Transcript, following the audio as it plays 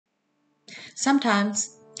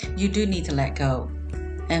Sometimes you do need to let go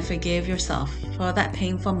and forgive yourself for that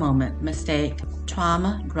painful moment, mistake,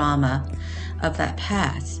 trauma, drama of that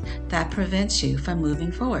past that prevents you from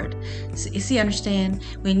moving forward. So, you see, understand,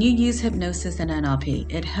 when you use hypnosis and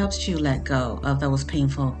NLP, it helps you let go of those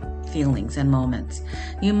painful feelings and moments.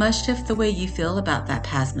 You must shift the way you feel about that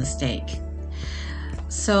past mistake.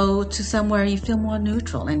 So to somewhere you feel more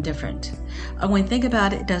neutral and different. Or when you think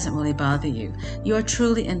about it, it doesn't really bother you. You're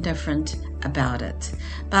truly indifferent about it.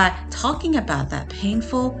 By talking about that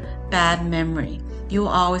painful, bad memory, you'll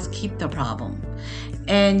always keep the problem.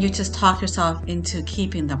 And you just talk yourself into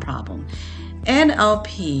keeping the problem.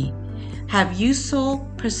 NLP have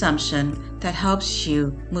useful presumption that helps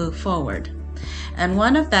you move forward. And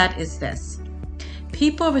one of that is this.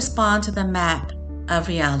 People respond to the map of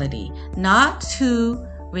reality, not to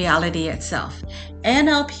reality itself.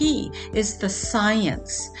 NLP is the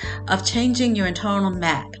science of changing your internal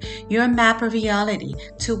map, your map of reality,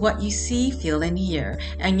 to what you see, feel, and hear,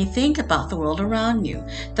 and you think about the world around you.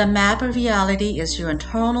 The map of reality is your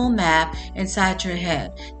internal map inside your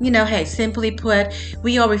head. Hey, simply put,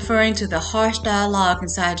 we are referring to the harsh dialogue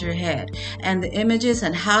inside your head, and the images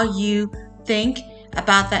and how you think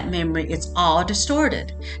about that memory, it's all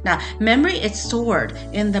distorted. Now, memory is stored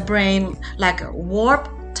in the brain like a warped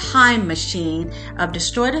time machine of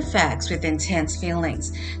distorted facts with intense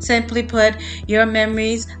feelings. Simply put, your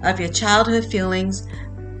memories of your childhood feelings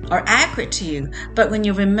are accurate to you, but when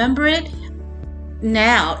you remember it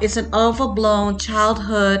now, it's an overblown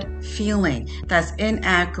childhood feeling that's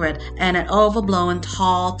inaccurate and an overblown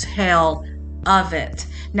tall tale of it.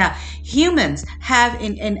 Now, humans have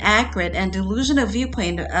an inaccurate and delusional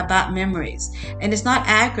viewpoint about memories, and it's not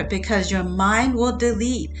accurate because your mind will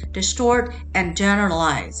delete, distort, and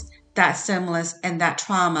generalize that stimulus and that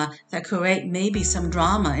trauma that create maybe some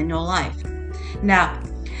drama in your life. Now,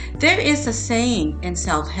 there is a saying in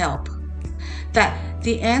self-help that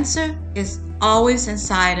the answer is always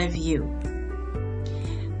inside of you.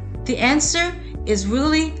 The answer is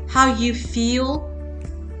really how you feel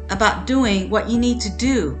about doing what you need to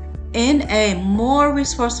do in a more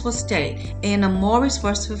resourceful state, in a more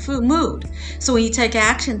resourceful mood. So when you take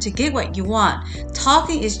action to get what you want,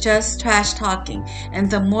 talking is just trash talking.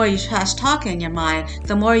 And the more you trash talk in your mind,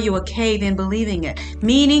 the more you will cave in believing it,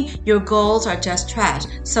 meaning your goals are just trash.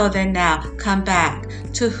 So then now come back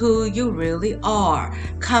to who you really are.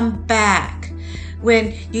 Come back.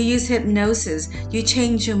 When you use hypnosis, you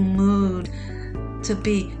change your mood to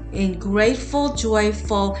be grateful,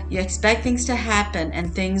 joyful. You expect things to happen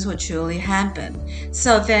and things will truly happen.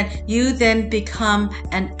 So then you then become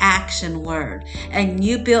an action word and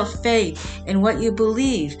you build faith in what you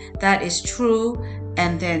believe that is true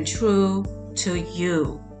and then true to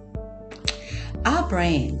you. Our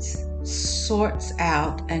brains sorts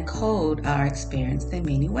out and code our experience in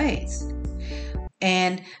many ways.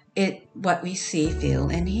 And what we see, feel,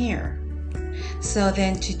 and hear. So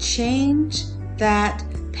then to change that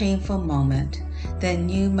painful moment, then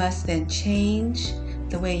you must then change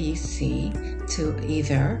the way you see to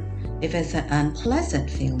either, if it's an unpleasant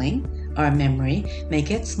feeling or a memory, make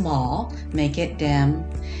it small, make it dim,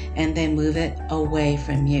 and then move it away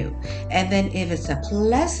from you. And then if it's a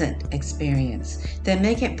pleasant experience, then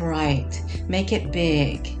make it bright, make it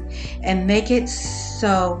big, and make it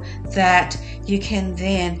so that you can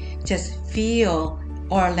then just feel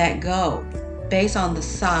or let go based on the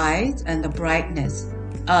size and the brightness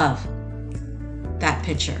of that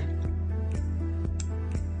picture.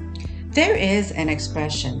 There is an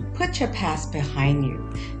expression, put your past behind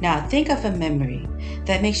you. Now think of a memory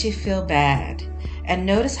that makes you feel bad and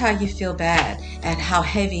notice how you feel bad and how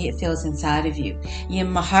heavy it feels inside of you. Your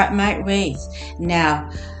heart might race.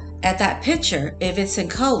 Now at that picture, if it's in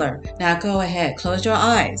color, now go ahead, close your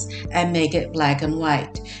eyes and make it black and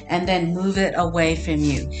white and then move it away from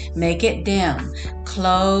you. Make it dim.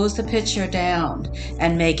 Close the picture down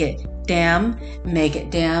and make it dim, make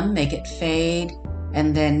it dim, make it fade.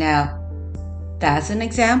 And then now that's an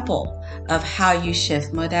example of how you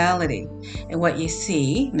shift modality. And what you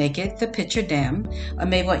see, make it the picture dim, or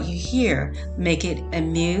maybe what you hear, make it a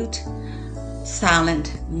mute,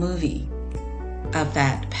 silent movie of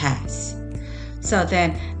that past. So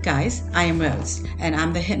then, guys, I am Rose, and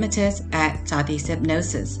I'm the hypnotist at Southeast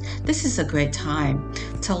Hypnosis. This is a great time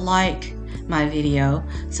to like my video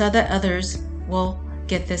so that others will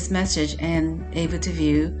get this message and able to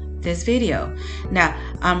view this video. Now,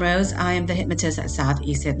 I'm Rose. I am the hypnotist at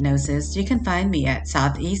Southeast Hypnosis. You can find me at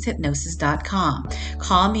southeasthypnosis.com.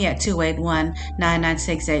 Call me at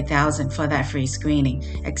 281-996-8000 for that free screening.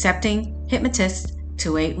 Accepting hypnotist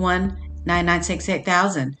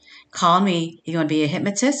 281-996-8000. Call me. You're going to be a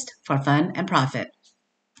hypnotist for fun and profit.